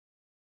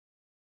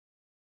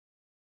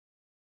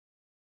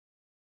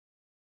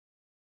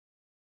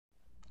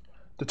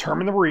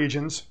Determine the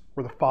regions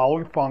where the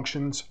following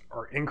functions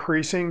are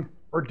increasing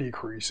or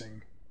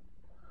decreasing.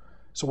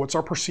 So what's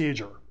our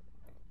procedure?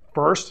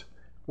 First,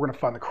 we're going to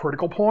find the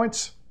critical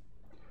points.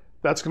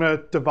 That's going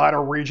to divide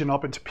our region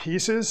up into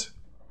pieces.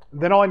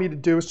 Then all I need to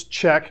do is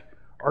check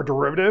our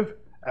derivative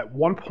at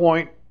one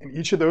point in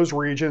each of those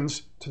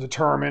regions to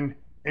determine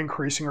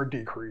increasing or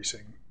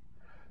decreasing.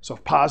 So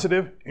if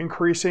positive,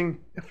 increasing;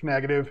 if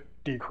negative,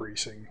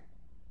 decreasing.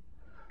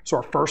 So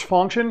our first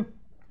function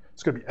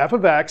is going to be f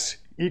of x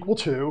equal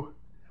to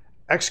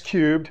x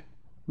cubed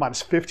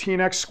minus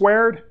 15x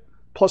squared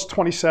plus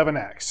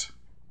 27x.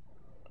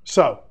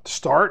 So to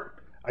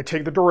start, I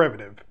take the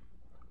derivative.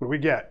 What do we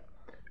get?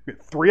 We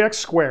get 3x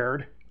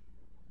squared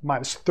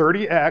minus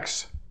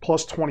 30x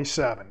plus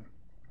 27.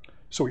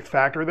 So we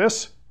factor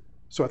this.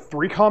 So a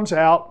 3 comes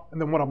out,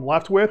 and then what I'm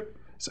left with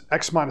is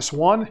x minus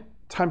 1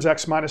 times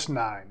x minus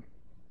 9.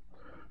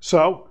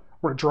 So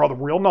we're going to draw the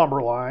real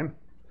number line, and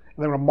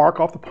then we're going to mark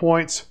off the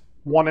points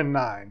 1 and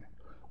 9.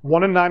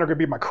 1 and 9 are going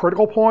to be my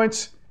critical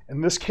points.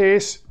 In this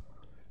case,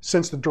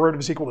 since the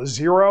derivative is equal to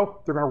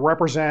 0, they're going to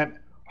represent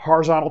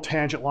horizontal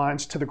tangent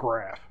lines to the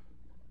graph.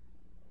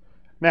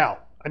 Now,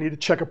 I need to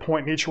check a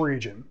point in each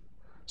region.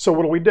 So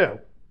what do?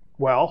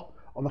 Well,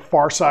 on the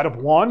far side of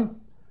 1,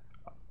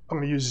 I'm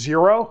going to use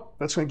 0.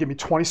 That's going to give me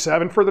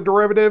 27 for the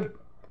derivative.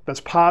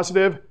 That's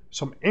positive,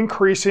 so I'm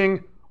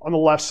increasing on the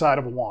left side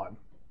of 1.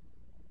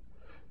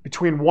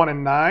 Between 1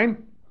 and 9,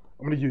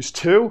 I'm going to use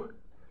 2.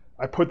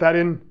 I put that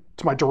into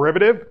my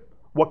derivative.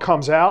 What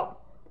comes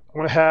out? I'm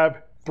going to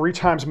have 3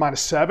 times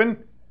minus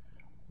 7,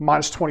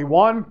 minus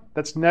 21.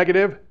 That's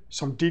negative,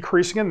 so I'm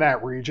decreasing in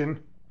that region.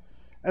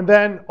 And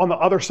then on the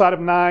other side of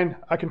 9,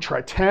 I can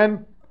try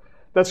 10.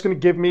 That's going to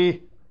give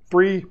me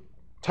 3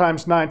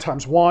 times 9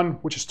 times 1,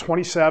 which is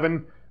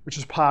 27, which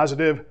is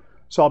positive.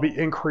 So I'll be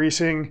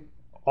increasing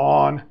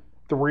on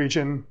the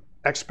region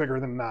x bigger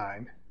than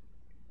 9.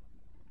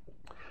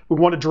 We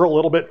want to drill a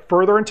little bit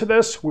further into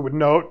this. We would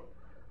note,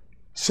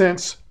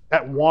 since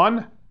at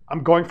 1,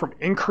 I'm going from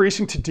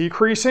increasing to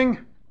decreasing.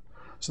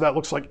 So that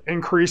looks like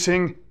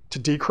increasing to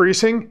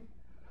decreasing.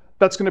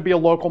 That's going to be a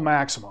local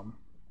maximum.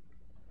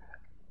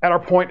 At our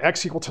point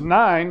x equal to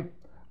 9,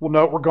 we'll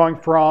note we're going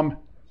from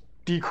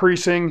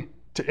decreasing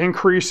to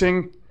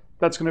increasing.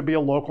 That's going to be a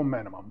local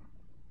minimum.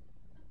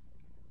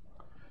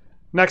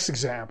 Next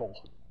example.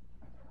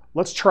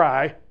 Let's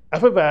try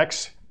f of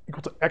x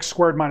equal to x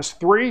squared minus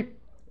 3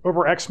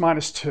 over x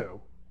minus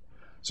 2.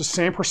 So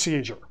same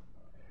procedure.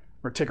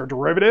 We're going to take our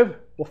derivative.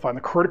 We'll find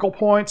the critical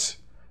points.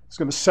 It's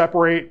going to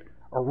separate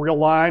a real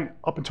line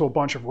up into a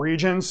bunch of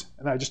regions,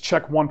 and I just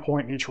check one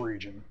point in each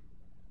region.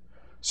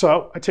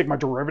 So I take my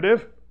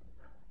derivative.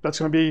 That's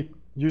going to be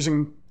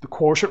using the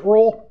quotient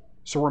rule.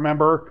 So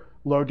remember,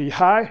 low d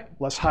high,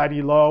 less high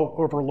d low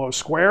over low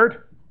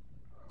squared.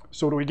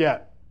 So what do we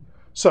get?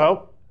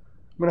 So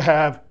I'm going to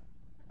have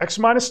x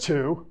minus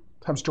 2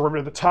 times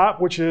derivative of the top,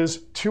 which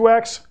is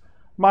 2x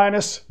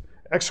minus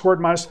x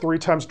squared minus 3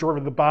 times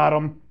derivative of the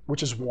bottom,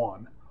 which is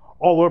 1,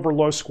 all over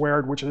low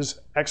squared, which is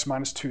x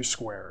minus 2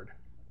 squared.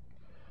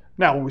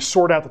 Now, when we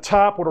sort out the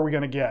top, what are we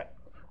going to get?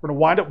 We're going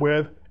to wind up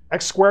with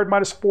x squared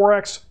minus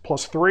 4x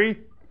plus 3.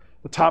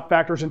 The top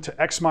factors into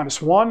x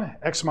minus 1,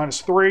 x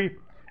minus 3,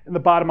 and the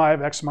bottom I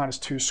have x minus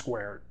 2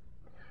 squared.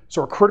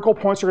 So our critical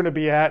points are going to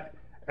be at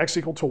x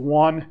equal to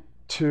 1,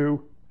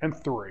 2, and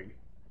 3.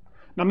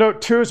 Now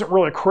note 2 isn't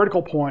really a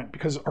critical point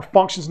because our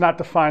function's not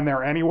defined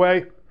there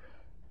anyway.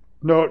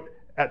 Note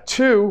at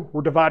 2,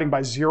 we're dividing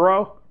by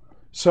 0,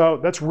 so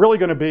that's really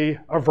going to be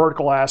a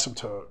vertical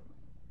asymptote.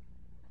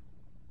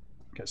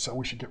 Okay, so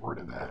we should get rid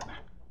of that.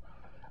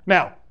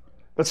 Now,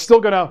 that's still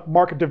going to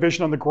mark a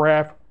division on the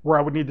graph where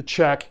I would need to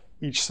check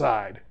each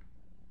side.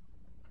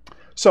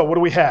 So what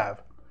do we have?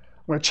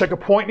 I'm going to check a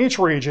point in each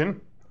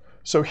region.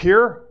 So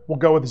here, we'll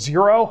go with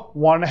 0,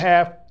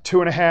 1.5,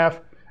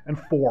 2.5, and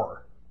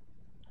 4.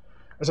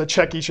 As I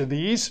check each of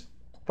these,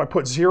 if I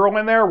put 0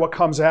 in there, what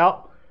comes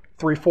out?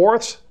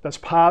 3/4, that's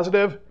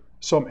positive,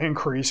 so I'm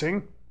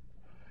increasing.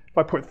 If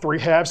I put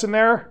 3/2 in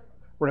there,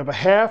 we're going to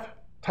have a half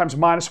times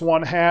minus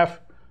 1/2.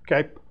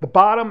 Okay, the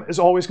bottom is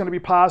always going to be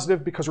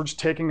positive because we're just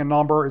taking a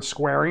number and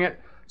squaring it.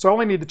 So I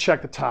only need to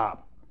check the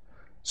top.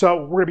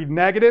 So we're going to be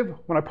negative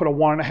when I put a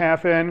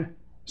 1.5 in,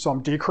 so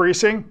I'm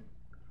decreasing.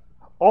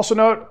 Also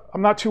note,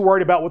 I'm not too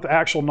worried about what the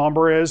actual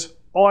number is.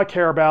 All I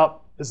care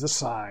about is the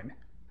sign.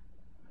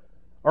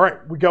 All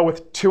right, we go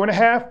with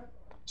 2.5.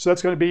 So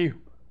that's going to be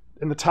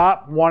in the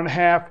top,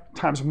 1.5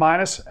 times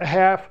minus a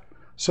half.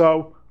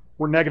 So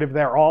we're negative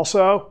there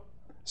also.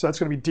 So that's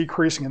going to be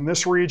decreasing in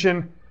this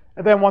region.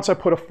 And then once I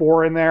put a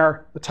 4 in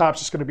there, the top's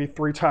just going to be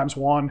 3 times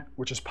 1,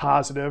 which is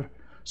positive.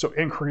 So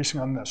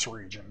increasing on this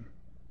region.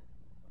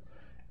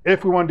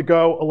 If we wanted to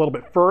go a little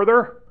bit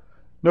further,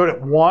 note at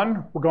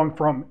 1, we're going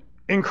from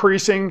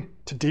increasing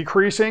to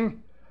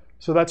decreasing.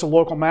 So that's a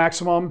local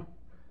maximum.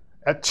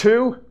 At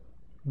 2,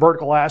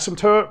 vertical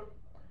asymptote.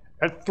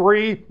 At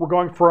 3, we're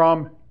going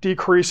from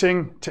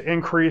decreasing to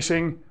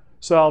increasing,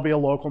 so that'll be a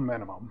local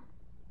minimum.